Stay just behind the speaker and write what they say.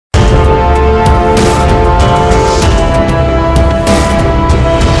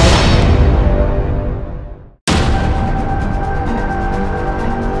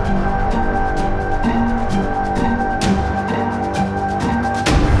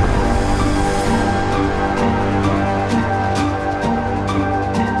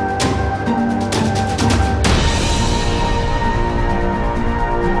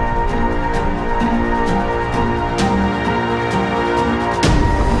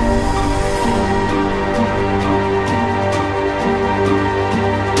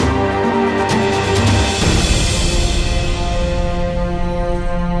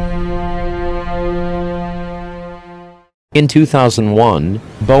2001,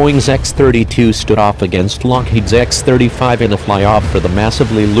 Boeing's X-32 stood off against Lockheed's X-35 in a fly-off for the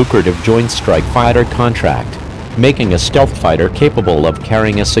massively lucrative Joint Strike Fighter contract. Making a stealth fighter capable of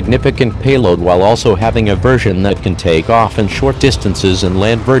carrying a significant payload while also having a version that can take off in short distances and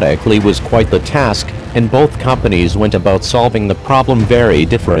land vertically was quite the task, and both companies went about solving the problem very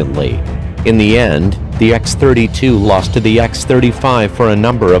differently. In the end, the X-32 lost to the X-35 for a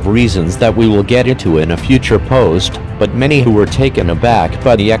number of reasons that we will get into in a future post, but many who were taken aback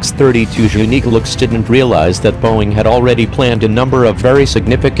by the X-32's unique looks didn't realize that Boeing had already planned a number of very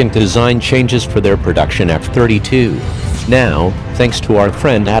significant design changes for their production F-32. Now, thanks to our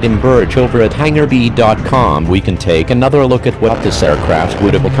friend Adam Burch over at hangarb.com, we can take another look at what this aircraft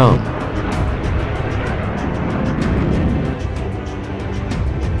would have become.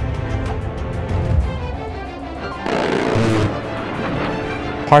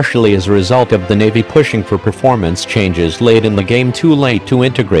 Partially as a result of the Navy pushing for performance changes late in the game, too late to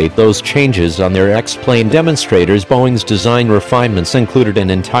integrate those changes on their X-plane demonstrators, Boeing's design refinements included an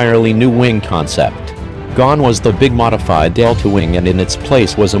entirely new wing concept. Gone was the big modified delta wing, and in its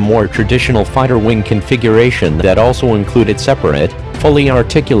place was a more traditional fighter wing configuration that also included separate, fully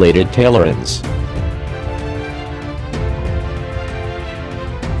articulated tailerons.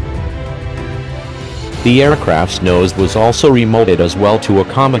 The aircraft's nose was also remolded as well to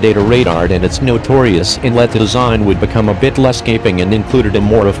accommodate a radar, and its notorious inlet design would become a bit less gaping and included a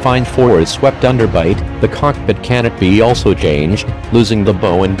more refined forward-swept underbite. The cockpit canopy also changed, losing the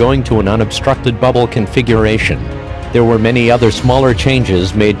bow and going to an unobstructed bubble configuration. There were many other smaller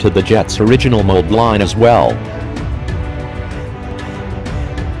changes made to the jet's original mold line as well.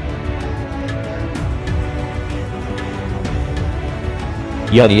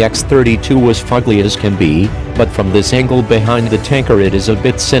 Yeah, the X-32 was fugly as can be, but from this angle behind the tanker it is a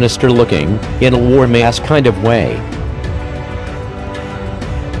bit sinister looking, in a war mask kind of way.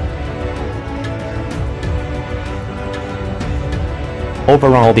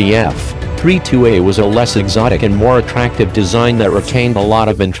 Overall, the F-32A was a less exotic and more attractive design that retained a lot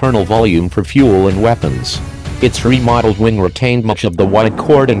of internal volume for fuel and weapons. Its remodeled wing retained much of the wide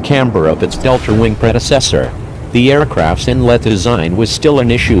chord and camber of its delta wing predecessor. The aircraft's inlet design was still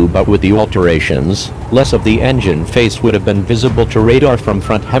an issue, but with the alterations, less of the engine face would have been visible to radar from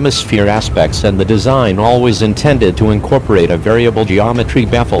front hemisphere aspects, and the design always intended to incorporate a variable geometry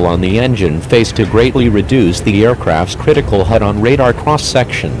bevel on the engine face to greatly reduce the aircraft's critical head-on radar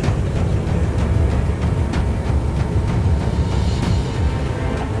cross-section.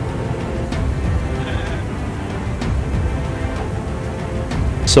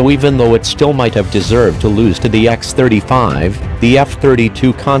 So even though it still might have deserved to lose to the X-35, the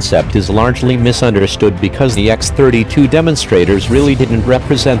F-32 concept is largely misunderstood because the X-32 demonstrators really didn't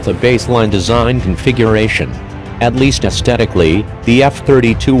represent the baseline design configuration. At least aesthetically, the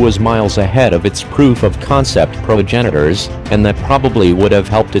F-32 was miles ahead of its proof of concept progenitors, and that probably would have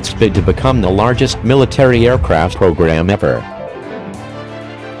helped its bid to become the largest military aircraft program ever.